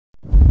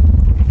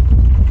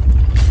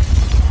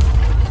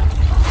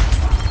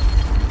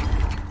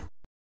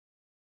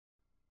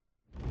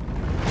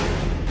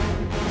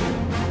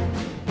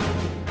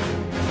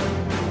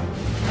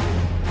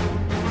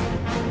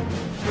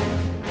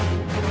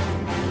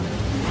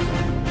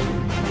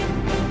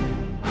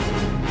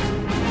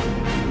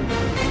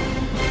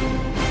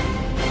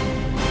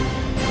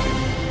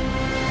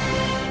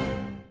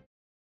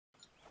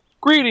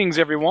Greetings,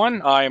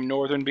 everyone. I am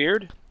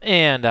NorthernBeard.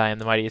 And I am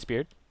the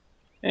MightiestBeard.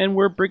 And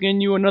we're bringing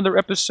you another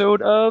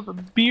episode of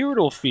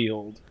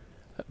Beertlefield.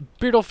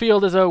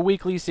 Beertlefield is a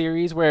weekly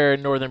series where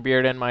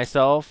NorthernBeard and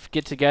myself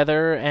get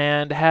together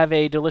and have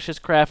a delicious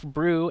craft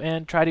brew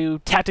and try to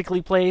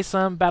tactically play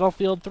some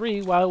Battlefield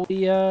 3 while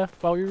we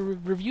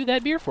review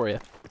that beer for you.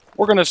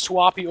 We're going to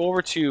swap you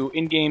over to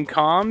in-game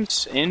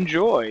comms.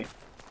 Enjoy.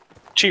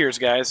 Cheers,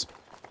 guys.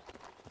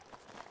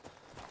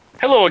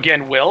 Hello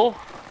again, Will.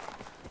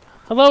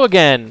 Hello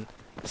again,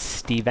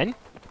 Steven.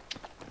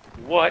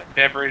 What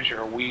beverage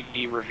are we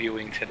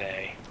reviewing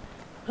today?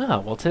 Oh,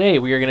 well, today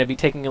we are going to be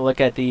taking a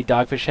look at the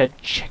Dogfish Head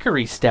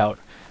Chicory Stout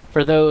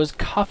for those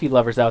coffee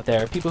lovers out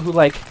there, people who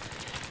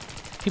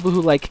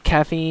like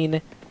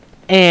caffeine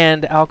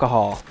and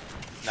alcohol.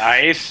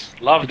 Nice,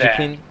 love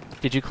that.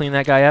 Did you clean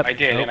that guy up? I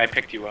did, Nope. and I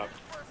picked you up.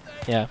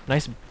 Yeah,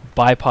 nice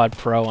bipod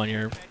pro on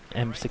your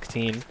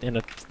M16.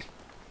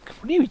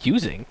 What are you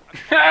using?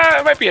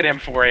 It might be an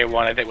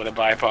M4A1, I think, with a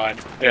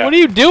bipod. Yeah. What are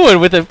you doing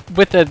with the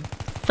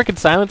freaking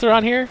silencer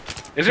on here?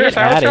 Is there a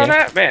silencer on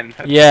that? Man.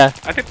 Yeah.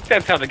 I think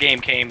that's how the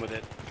game came with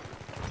it.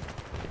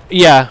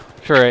 Yeah,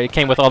 sure. It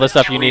came with all the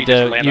stuff you need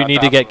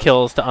to get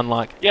kills to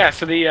unlock. Yeah.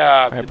 So the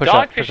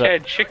Dogfish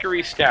Head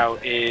Chicory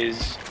Stout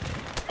is,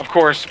 of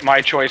course, my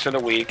choice of the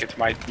week. It's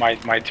my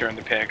turn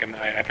to pick, and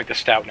I picked the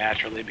stout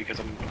naturally because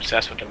I'm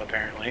obsessed with them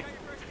apparently.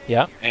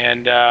 Yeah.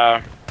 And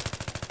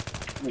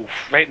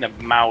oof, right in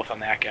the mouth on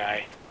that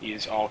guy.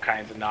 He's all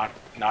kinds of not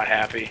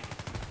happy.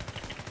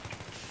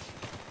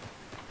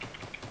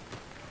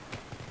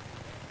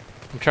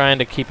 I'm trying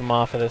to keep him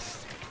off of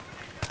this,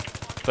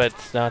 but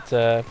it's not.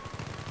 Let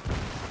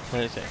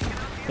me see.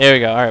 There we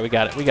go. All right, we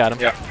got it. We got him.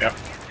 Yep. Yep.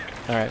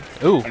 All right.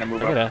 Ooh, I'm gonna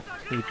move up.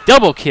 A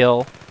double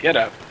kill. Get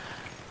up.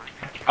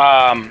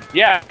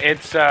 Yeah,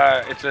 it's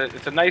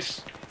a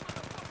nice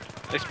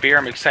beer.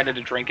 I'm excited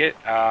to drink it.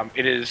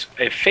 It is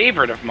a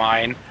favorite of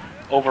mine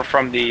over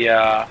from the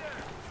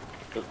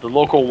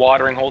local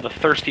watering hole, the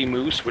Thirsty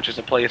Moose, which is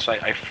a place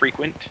I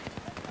frequent.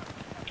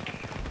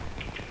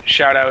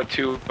 Shout out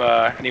to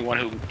anyone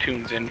who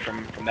tunes in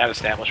from that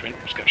establishment.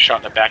 Just got shot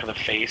in the back of the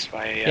face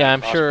by yeah,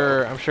 I'm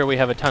sure we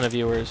have a ton of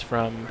viewers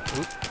from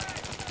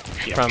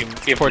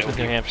Portsmouth,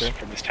 New Hampshire,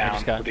 from this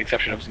town, with the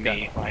exception of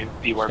me. I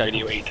view our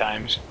video 8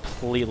 times.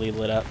 Completely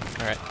lit up.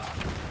 All right.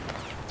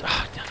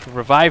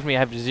 Revive me. I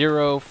have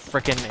 0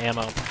 frickin'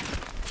 ammo.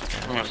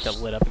 I just got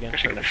lit up again.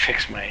 Actually gonna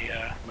fix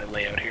my my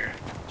layout here.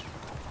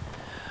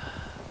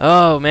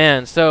 Oh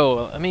man,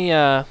 so let me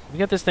we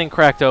got this thing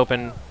cracked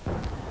open.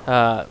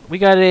 We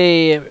got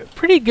a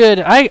pretty good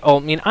I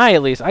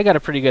got a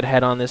pretty good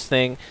head on this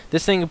thing.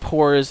 This thing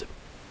pours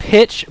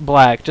pitch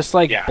black, just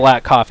like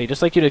black coffee,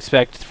 just like you'd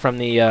expect from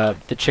the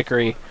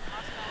chicory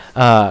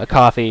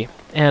coffee.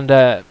 And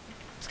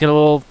it's got a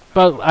little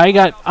I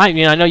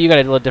know you got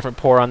a little different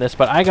pour on this,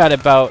 but I got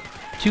about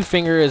 2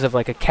 fingers of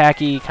like a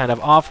khaki kind of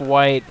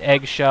off-white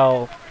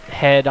eggshell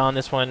head on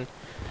this one.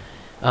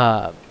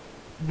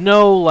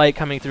 No light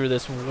coming through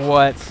this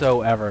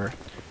whatsoever.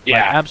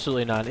 Yeah, like,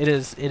 absolutely not. It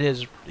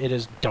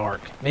is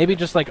dark. Maybe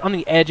just like on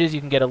the edges you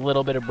can get a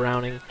little bit of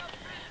browning,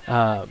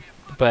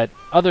 but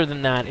other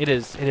than that, it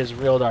is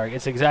real dark.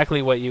 It's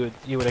exactly what you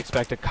would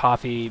expect a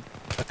coffee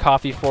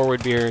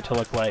forward beer to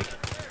look like.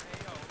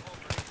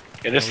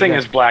 Yeah, this thing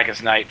is black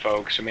as night,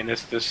 folks. I mean,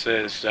 this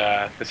is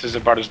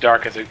about as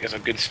dark as a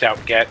good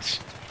stout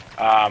gets.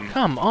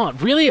 Come on,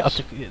 really?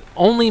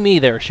 Only me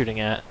they were shooting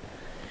at.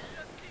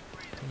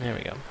 There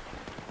we go.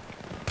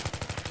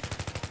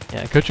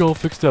 Yeah, got you all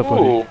fixed up,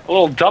 buddy. Ooh, a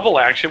little double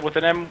action with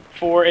an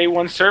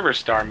M4A1 Server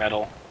Star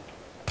medal.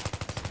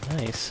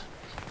 Nice.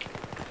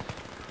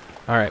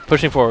 All right,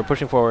 pushing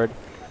forward.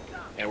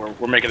 Yeah,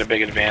 we're making a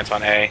big advance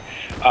on A.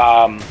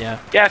 Yeah.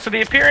 Yeah. So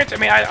the appearance, I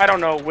mean, I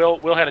don't know.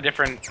 Will had a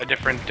different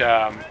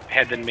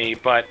head than me,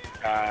 but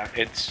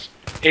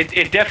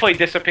it definitely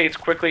dissipates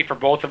quickly for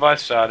both of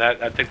us.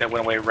 I think that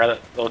went away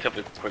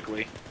relatively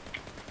quickly.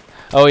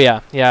 Oh yeah.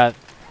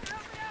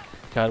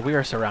 God, we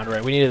are surrounded.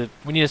 Right, we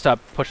need to stop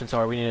pushing so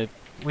hard. We need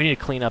to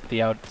clean up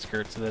the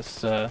outskirts of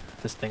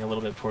this thing a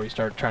little bit before we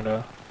start trying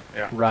to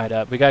ride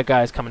up. We got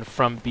guys coming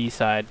from B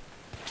side.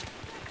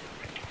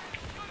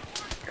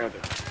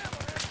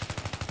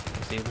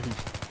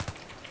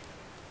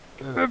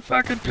 I'm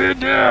fucking pinned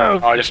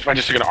down. Oh, I just took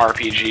an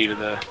RPG to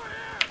the.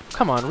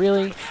 Come on,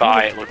 really?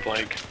 Thigh, it looked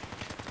like.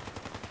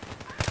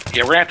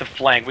 Yeah, we're gonna have to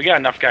flank. We got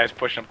enough guys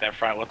pushing up that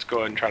front. Let's go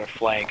ahead and try to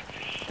flank.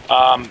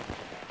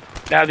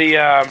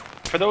 Now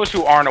for those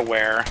who aren't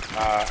aware,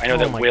 I know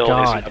that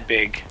Will isn't a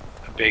big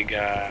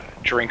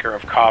drinker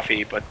of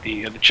coffee, but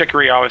the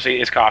chicory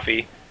obviously is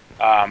coffee.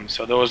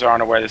 So those who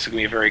aren't aware, this is gonna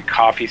be a very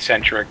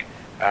coffee-centric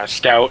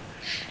stout,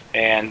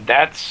 and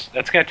that's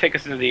gonna take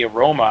us into the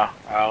aroma.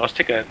 Let's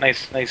take a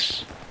nice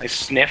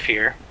sniff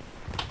here.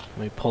 Let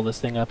me pull this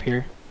thing up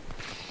here.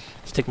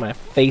 Stick my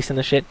face in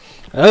the shit.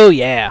 Oh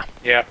yeah.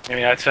 Yeah, I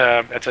mean that's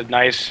a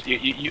nice.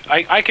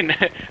 I can.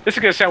 This is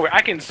gonna sound weird.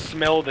 I can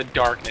smell the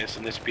darkness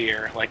in this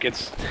beer. Like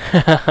it's.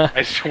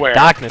 I swear.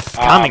 Darkness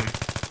coming.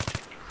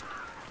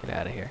 Get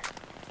out of here.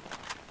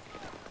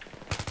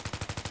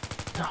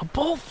 Oh,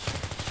 bull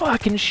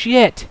fucking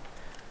shit.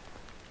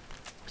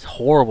 It's a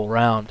horrible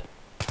round.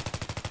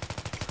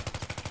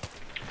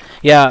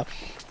 Yeah,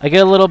 I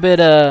get a little bit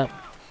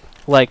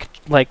like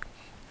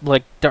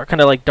dark,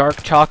 kind of like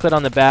dark chocolate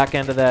on the back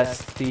end of that.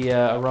 The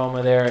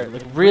aroma there,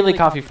 like really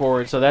coffee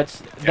forward. So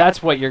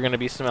that's what you're gonna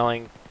be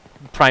smelling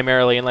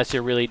primarily, unless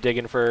you're really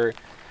digging for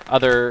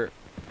other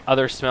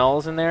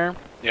smells in there.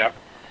 Yeah.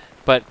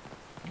 But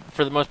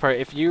for the most part,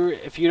 if you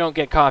don't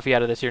get coffee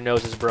out of this, your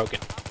nose is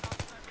broken.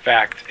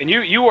 Fact. And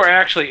you are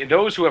actually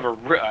those who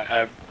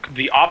have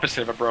the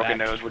opposite of a broken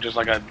nose, which is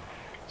like a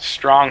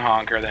strong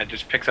honker that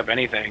just picks up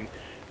anything.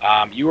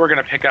 You are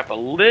going to pick up a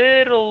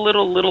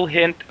little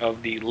hint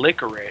of the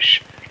licorice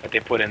that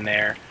they put in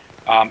there.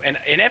 And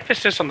an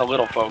emphasis on the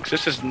little, folks.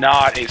 This is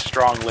not a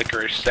strong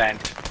licorice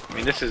scent. I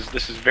mean, this is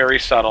very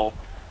subtle,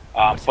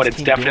 but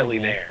it's definitely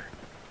there.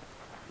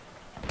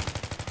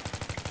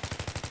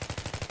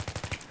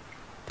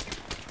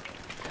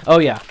 Oh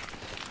yeah,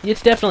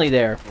 it's definitely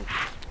there.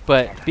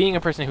 But being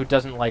a person who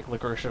doesn't like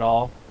licorice at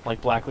all,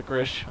 like black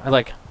licorice,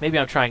 maybe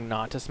I'm trying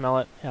not to smell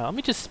it. Yeah, let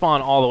me just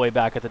spawn all the way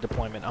back at the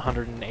deployment,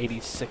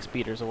 186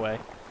 meters away.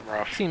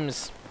 Rough.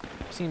 Seems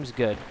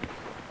good.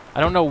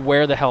 I don't know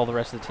where the hell the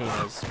rest of the team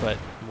is, but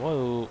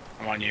whoa.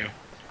 I'm on you.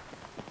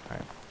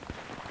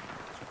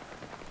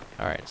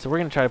 All right. So we're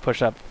gonna try to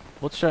push up.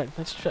 Let's try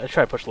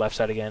to push left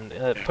side again.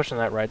 Pushing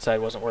that right side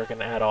wasn't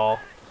working at all.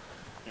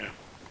 Yeah.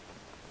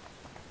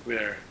 We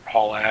better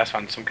haul ass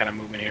on some kind of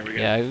movement here.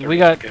 Yeah,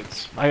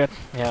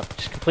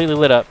 just completely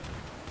lit up.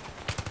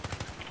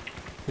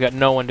 We got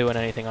no one doing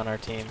anything on our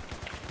team.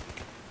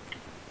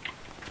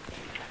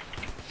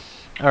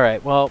 All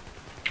right, well,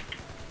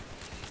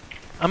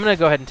 I'm gonna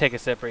go ahead and take a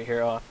sip right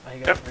here. Oh, I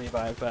got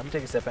revived, but I'm gonna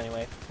take a sip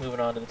anyway. Moving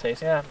on to the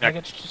taste. Yeah, I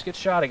just get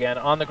shot again.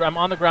 I'm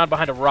on the ground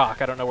behind a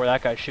rock. I don't know where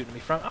that guy's shooting me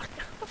from. Oh, how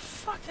the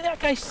fuck did that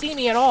guy see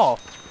me at all?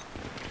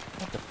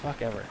 What the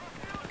fuck ever.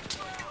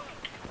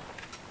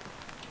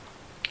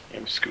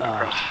 I'm scooting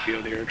across the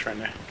field here, trying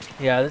to.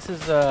 Yeah, this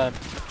is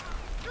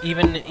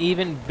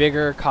even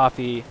bigger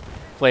coffee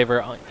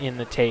flavor in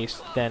the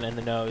taste than in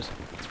the nose.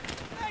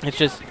 It's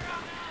just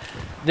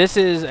this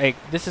is a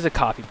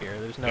coffee beer.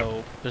 There's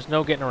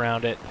no getting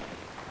around it.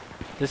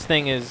 This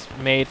thing is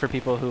made for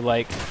people who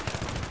like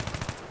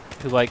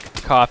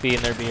coffee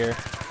in their beer.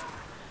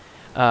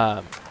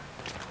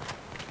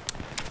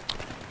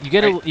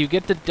 You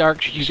get the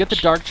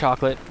dark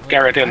chocolate. Guy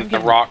right there, the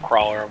rock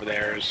crawler over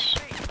there is.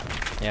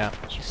 Yeah,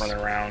 just running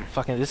around.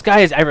 Fucking, this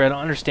guy is everywhere. I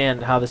don't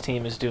understand how this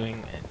team is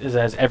doing as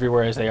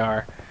everywhere as they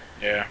are.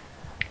 Yeah.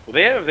 Well,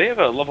 they have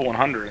a level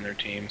 100 in their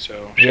team,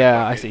 so.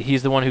 Yeah, I see.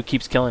 He's the one who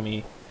keeps killing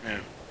me. Yeah.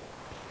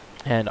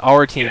 And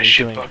our team is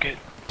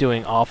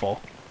doing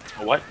awful.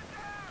 A what?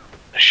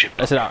 A shit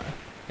bucket. I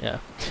said,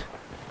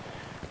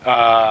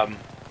 yeah.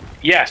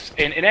 Yes,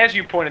 and as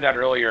you pointed out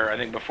earlier, I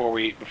think before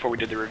we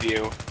did the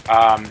review,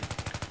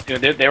 you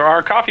know, there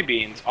are coffee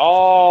beans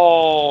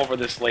all over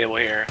this label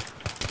here.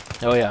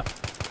 Oh yeah.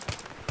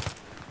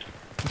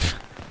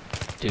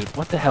 Dude,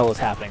 what the hell is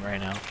happening right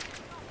now?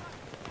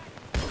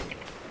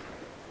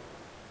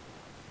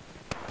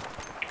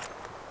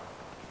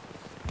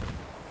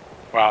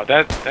 Wow,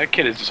 that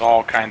kid is just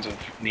all kinds of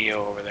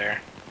Neo over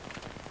there.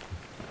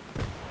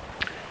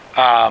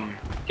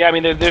 Yeah, I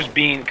mean, there's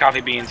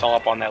coffee beans all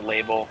up on that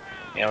label,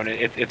 you know, and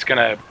it's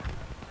gonna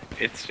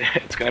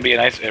be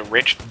a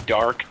rich,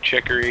 dark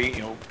chicory,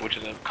 you know, which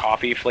is a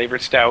coffee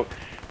flavored stout.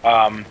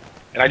 And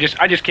I just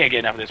can't get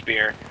enough of this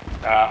beer.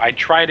 I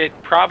tried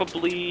it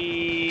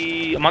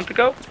probably a month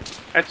ago,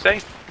 I'd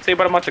say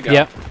about a month ago.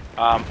 Yep.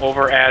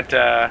 Over at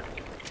the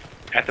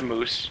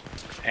Moose,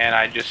 and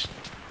I just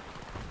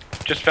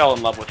fell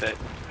in love with it.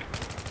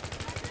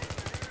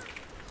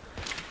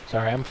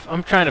 Sorry,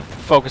 I'm trying to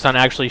focus on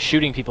actually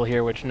shooting people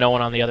here, which no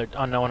one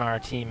on our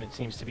team it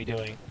seems to be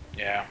doing.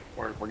 Yeah,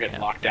 we're getting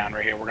locked down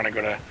right here. We're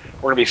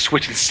gonna be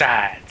switching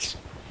sides.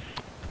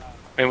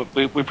 I mean,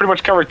 we pretty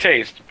much covered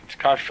taste. It's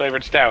coffee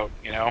flavored stout,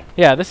 you know.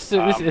 Yeah, it's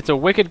a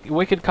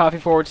wicked coffee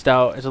forward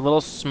stout. There's a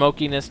little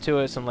smokiness to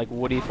it, some like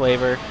woody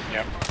flavor.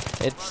 Yep.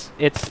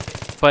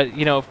 But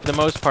you know, for the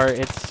most part,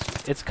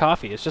 it's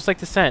coffee. It's just like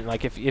the scent.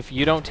 Like if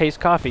you don't taste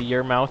coffee,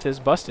 your mouth is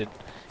busted.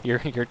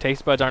 Your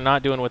taste buds are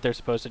not doing what they're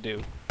supposed to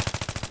do.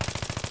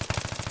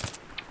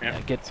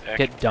 Yep. Get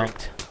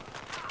dunked.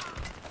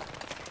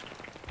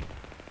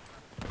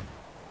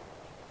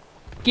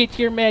 Get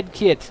your med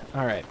kit.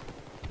 All right.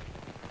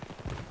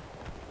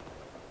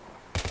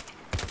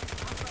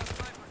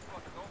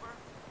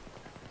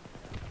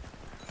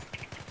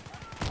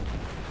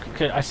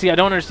 Okay, I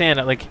don't understand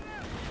it. Like,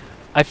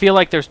 I feel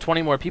like there's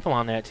 20 more people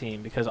on that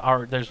team because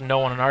there's no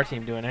one on our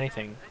team doing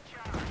anything.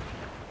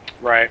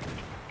 Right.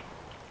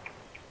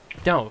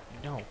 No,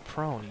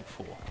 prone, you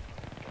fool.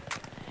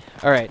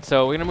 All right,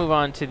 so we're gonna move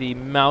on to the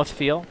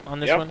mouthfeel on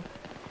this one,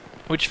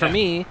 which for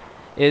me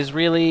is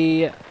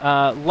really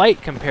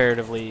light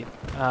comparatively.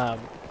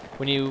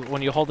 When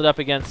you hold it up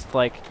against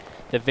like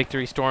the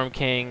Victory Storm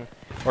King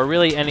or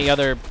really any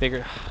other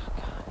bigger.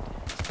 God,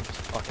 this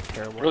fucking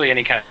terrible. Really,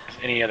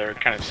 any other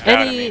kind of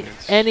stout.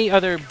 Any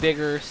other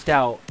bigger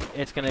stout,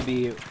 it's gonna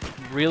be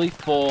really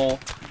full.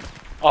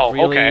 Oh,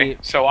 really, okay.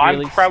 So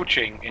really I'm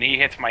crouching and he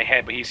hits my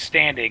head, but he's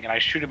standing, and I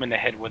shoot him in the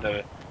head with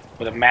a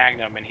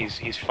magnum, and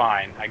he's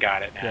fine. I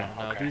got it now. Yeah,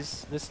 no, okay.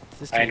 this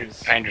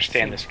I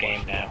understand this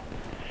game now.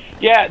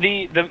 Yeah,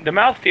 the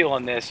mouthfeel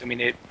on this. I mean,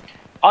 it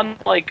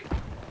unlike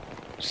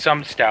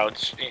some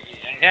stouts.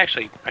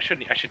 Actually, I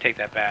should take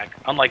that back.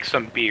 Unlike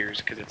some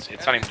beers, because it's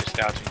not even just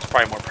stouts. It's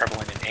probably more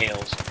prevalent in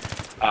ales.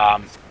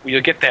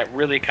 You'll get that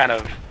really kind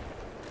of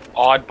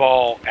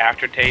oddball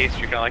aftertaste.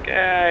 You're kind of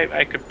like,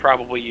 I could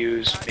probably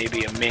use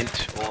maybe a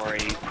mint or a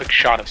quick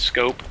shot of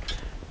scope.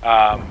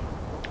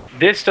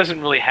 This doesn't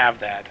really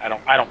have that.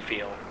 I don't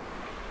feel.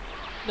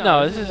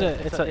 No, this is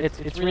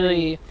it's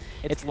really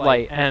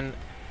light, and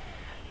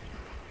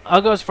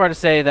I'll go as far to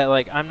say that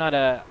like I'm not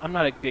a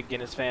big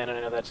Guinness fan, and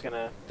I know that's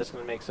gonna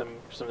make some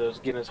of those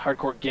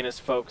hardcore Guinness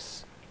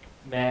folks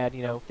mad.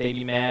 You know, they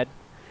be mad.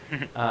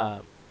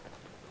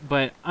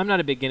 But I'm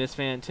not a big Guinness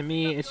fan. To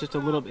me, it's just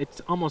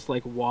it's almost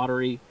like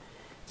watery.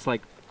 It's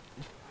like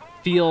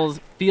feels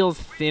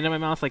thin in my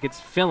mouth, like it's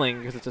filling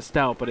because it's a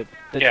stout, but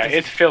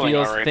it's filling.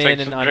 Feels alright. thin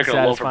It's like and drinking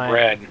a loaf of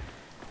bread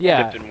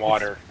dipped in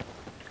water.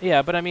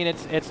 Yeah, but I mean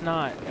it's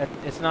not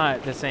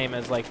the same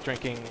as like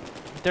drinking.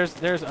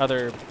 There's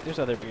other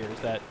beers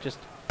that just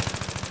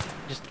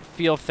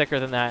feel thicker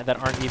than that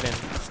aren't even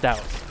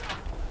stouts.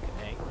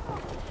 Okay.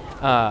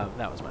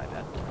 That was my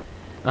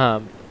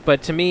bad.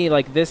 But to me,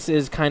 like, this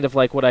is kind of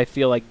like what I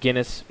feel like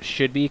Guinness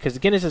should be, because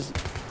Guinness is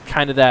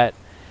kind of that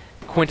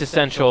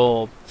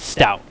quintessential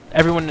stout.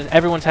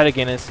 Everyone's had a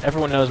Guinness.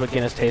 Everyone knows what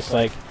Guinness tastes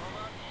like,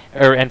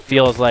 and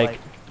feels like.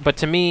 But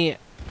to me,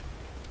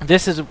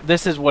 this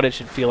is what it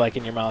should feel like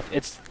in your mouth.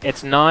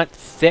 It's not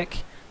thick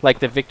like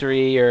the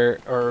Victory or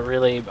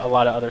really a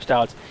lot of other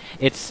stouts.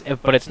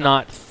 But it's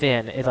not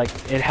thin.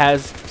 It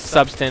has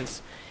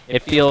substance.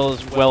 It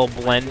feels well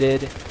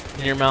blended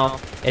in your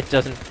mouth. It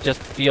doesn't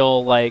just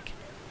feel like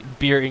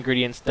beer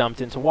ingredients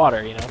dumped into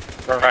water, you know?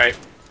 Right.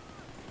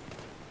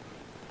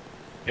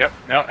 Yep.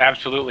 No,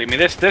 absolutely. I mean,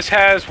 this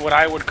has what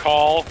I would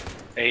call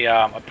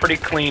a pretty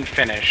clean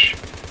finish.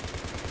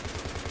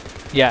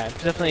 Yeah,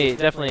 definitely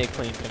a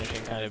clean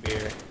finishing kind of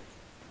beer.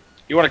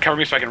 You want to cover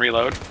me so I can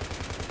reload?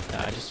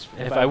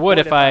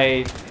 If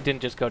I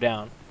didn't just go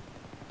down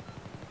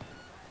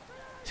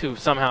to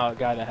somehow a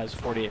guy that has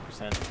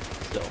 48%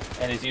 still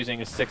and is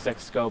using a 6x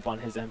scope on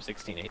his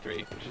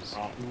M16A3, which is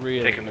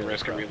really taking the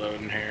risk of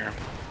reloading here.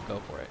 Go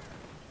for it.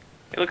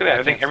 Hey, look at that!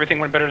 I think everything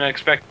went better than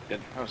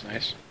expected. That was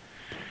nice.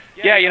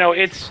 Yeah, you know,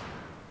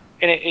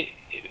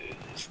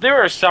 there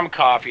are some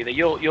coffee that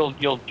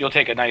you'll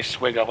take a nice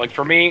swig of. Like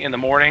for me, in the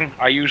morning,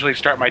 I usually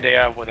start my day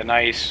off with a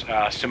nice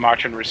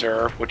Sumatran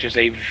Reserve, which is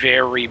a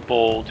very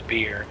bold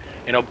beer.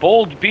 And a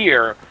bold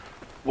beer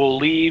will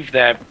leave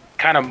that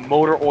kind of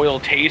motor oil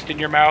taste in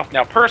your mouth.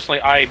 Now,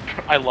 personally,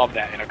 I love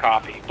that in a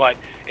coffee, but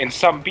in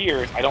some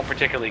beers, I don't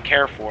particularly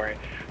care for it.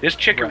 This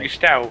Chicory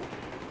Stout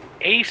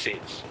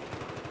aces,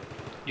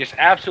 just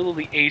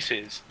absolutely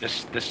aces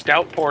the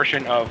stout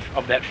portion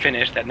of that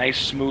finish, that nice,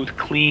 smooth,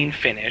 clean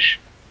finish.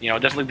 You know,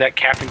 it doesn't leave that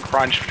Captain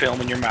Crunch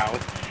film in your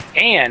mouth,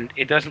 and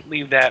it doesn't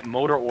leave that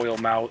motor oil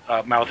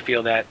mouth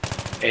feel that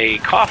a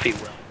coffee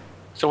will.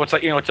 So it's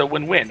like, you know, it's a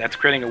win-win. That's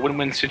creating a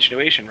win-win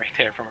situation right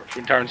there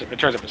in terms of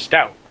a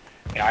stout.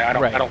 Yeah,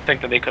 I don't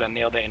think that they could have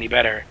nailed it any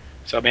better.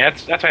 So I mean,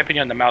 that's my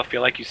opinion on the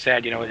mouthfeel. Like you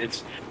said, you know,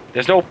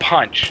 there's no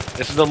punch.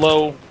 This is a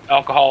low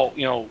alcohol,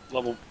 you know,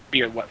 level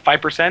beer. What,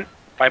 5%?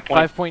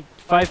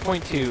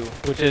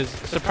 5.2, which is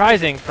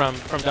surprising from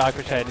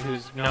Dogfish Head,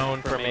 who's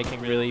known for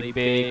making really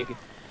big,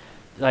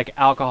 like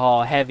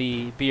alcohol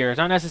heavy beers.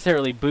 Not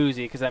necessarily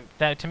boozy, because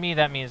that to me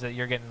that means that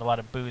you're getting a lot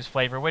of booze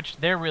flavor, which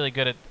they're really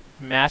good at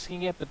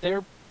masking it. But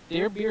their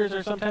beers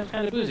are sometimes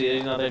kind of boozy.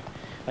 You know, they're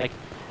like.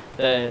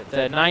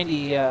 The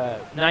 90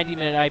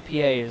 minute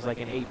IPA is like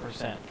an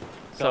 8%,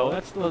 so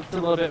that's a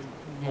little bit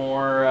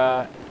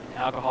more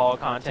alcohol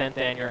content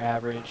than your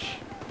average,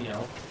 your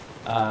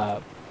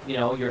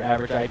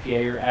average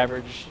IPA, your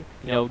average,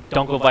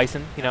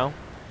 Dunkelweizen,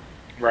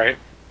 Right.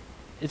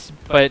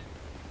 But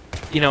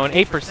an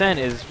 8%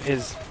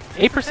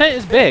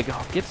 is big.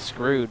 Oh, get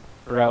screwed,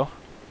 bro.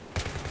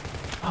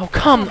 Oh,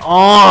 come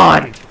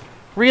on!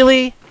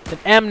 Really?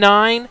 An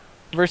M9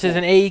 versus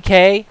an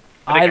AEK?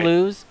 I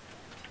lose.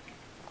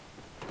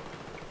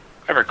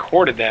 I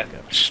recorded that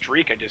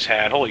streak I just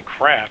had. Holy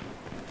crap.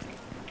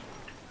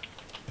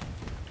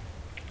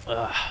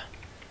 Ugh.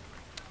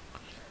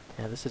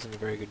 Yeah, this isn't a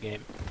very good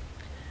game.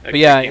 But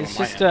yeah, it's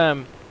just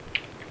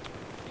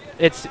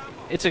it's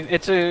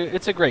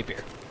a great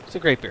beer. It's a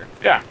great beer.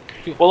 Yeah.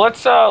 Well,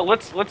 let's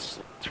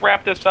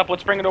wrap this up.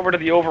 Let's bring it over to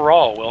the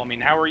overall. Will, I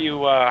mean, how are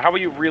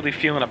you really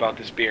feeling about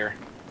this beer?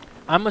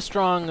 I'm a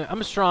strong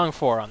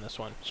 4 on this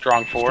one.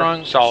 Strong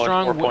 4. Solid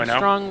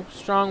 4.0.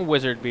 Strong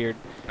wizard beard.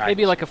 Nice.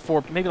 Maybe like a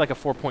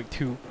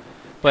 4.2.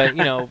 But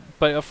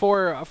but a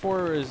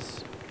 4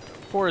 is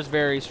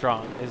very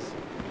strong. Is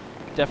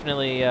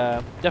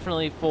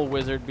definitely full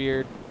wizard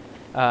beard.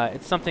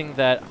 It's something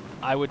that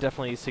I would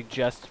definitely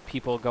suggest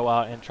people go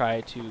out and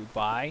try to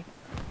buy.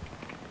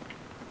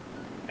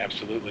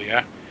 Absolutely,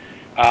 yeah.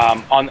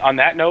 On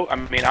that note, I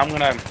mean,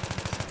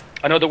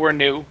 I know that we're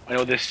new. I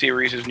know this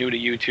series is new to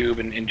YouTube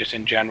and just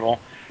in general.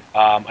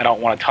 I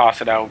don't want to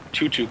toss it out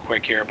too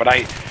quick here, but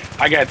I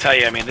gotta tell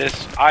you, I mean,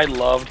 I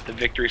loved the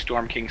Victory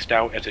Storm King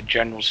Stout as a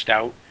general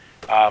stout,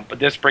 but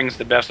this brings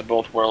the best of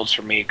both worlds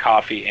for me,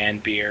 coffee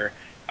and beer,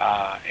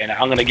 and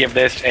I'm gonna give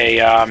this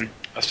a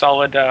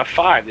solid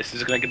 5. This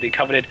is gonna get the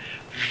coveted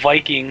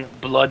Viking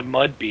Blood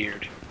Mud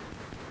Beard.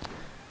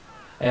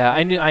 Yeah,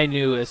 I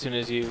knew as soon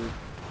as you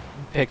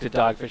picked a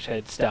Dogfish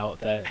Head Stout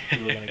that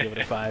you were gonna give it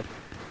a 5.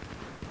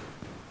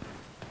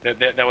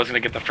 That was gonna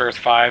get the first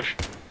 5.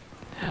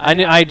 I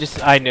knew.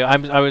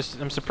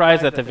 I'm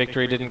surprised that the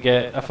Victory didn't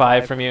get a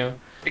 5 from you.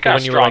 It got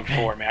a strong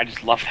 4, man. I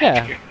just love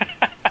that beer.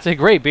 It's a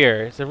great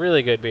beer. It's a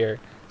really good beer,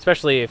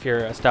 especially if you're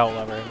a stout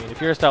lover. I mean,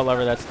 if you're a stout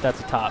lover, that's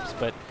a tops.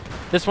 But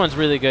this one's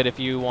really good if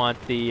you want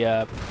the,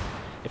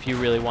 if you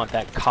really want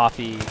that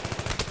coffee.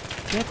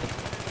 Get the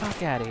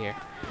fuck out of here.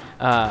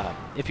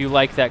 If you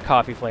like that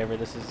coffee flavor,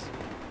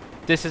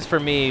 this is for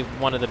me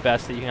one of the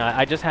best that you can.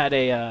 I just had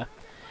I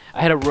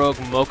had a Rogue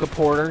Mocha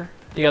Porter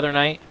the other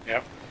night.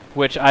 Yep.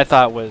 Which I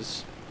thought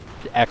was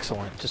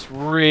excellent. Just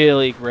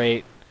really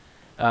great,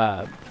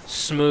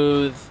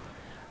 smooth,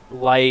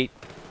 light,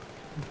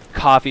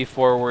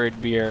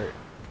 coffee-forward beer.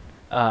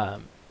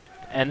 And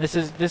this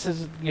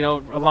is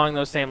along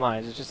those same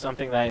lines. It's just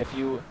something that if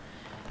you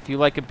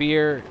like a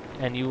beer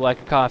and you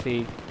like a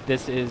coffee,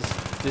 this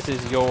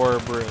is your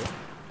brew.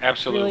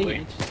 Absolutely.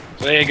 Really,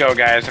 so there you go,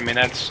 guys. I mean,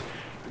 this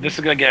is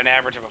going to get an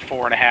average of a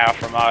 4.5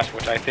 from us,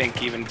 which I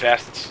think even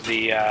bests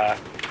the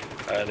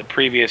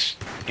previous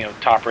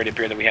top-rated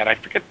beer that we had. I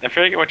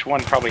forget which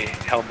one probably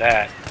held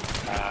that.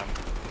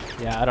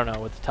 Yeah, I don't know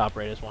what the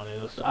top-rated one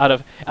is. Out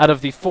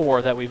of the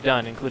 4 that we've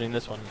done, including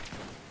this one,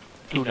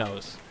 who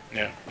knows?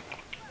 Yeah.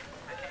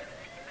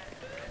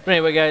 But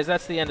anyway, guys,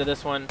 that's the end of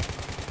this one.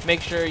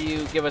 Make sure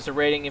you give us a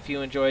rating if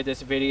you enjoyed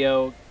this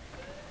video.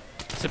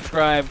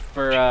 Subscribe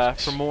for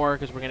more,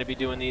 because we're going to be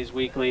doing these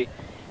weekly.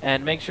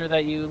 And make sure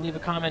that you leave a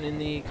comment in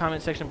the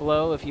comment section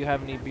below if you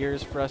have any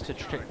beers for us to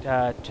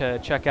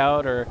check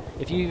out, or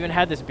if you even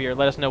had this beer,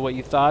 let us know what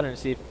you thought and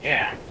see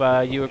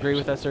if you agree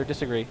with us or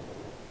disagree.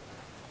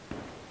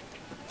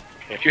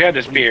 If you had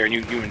this beer and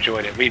you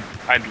enjoyed it,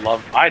 I'd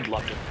love to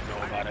know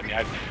about it. I mean,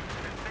 I'd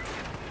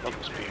love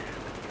this beer.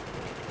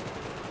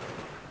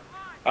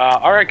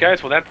 All right,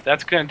 guys. Well,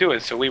 that's gonna do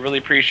it. So we really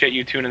appreciate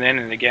you tuning in,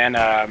 and again,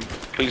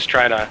 please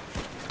try to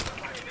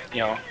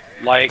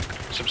like,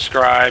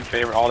 subscribe,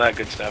 favorite, all that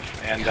good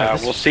stuff. And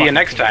we'll see you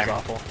next time.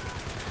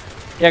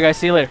 Yeah, guys,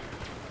 see you later.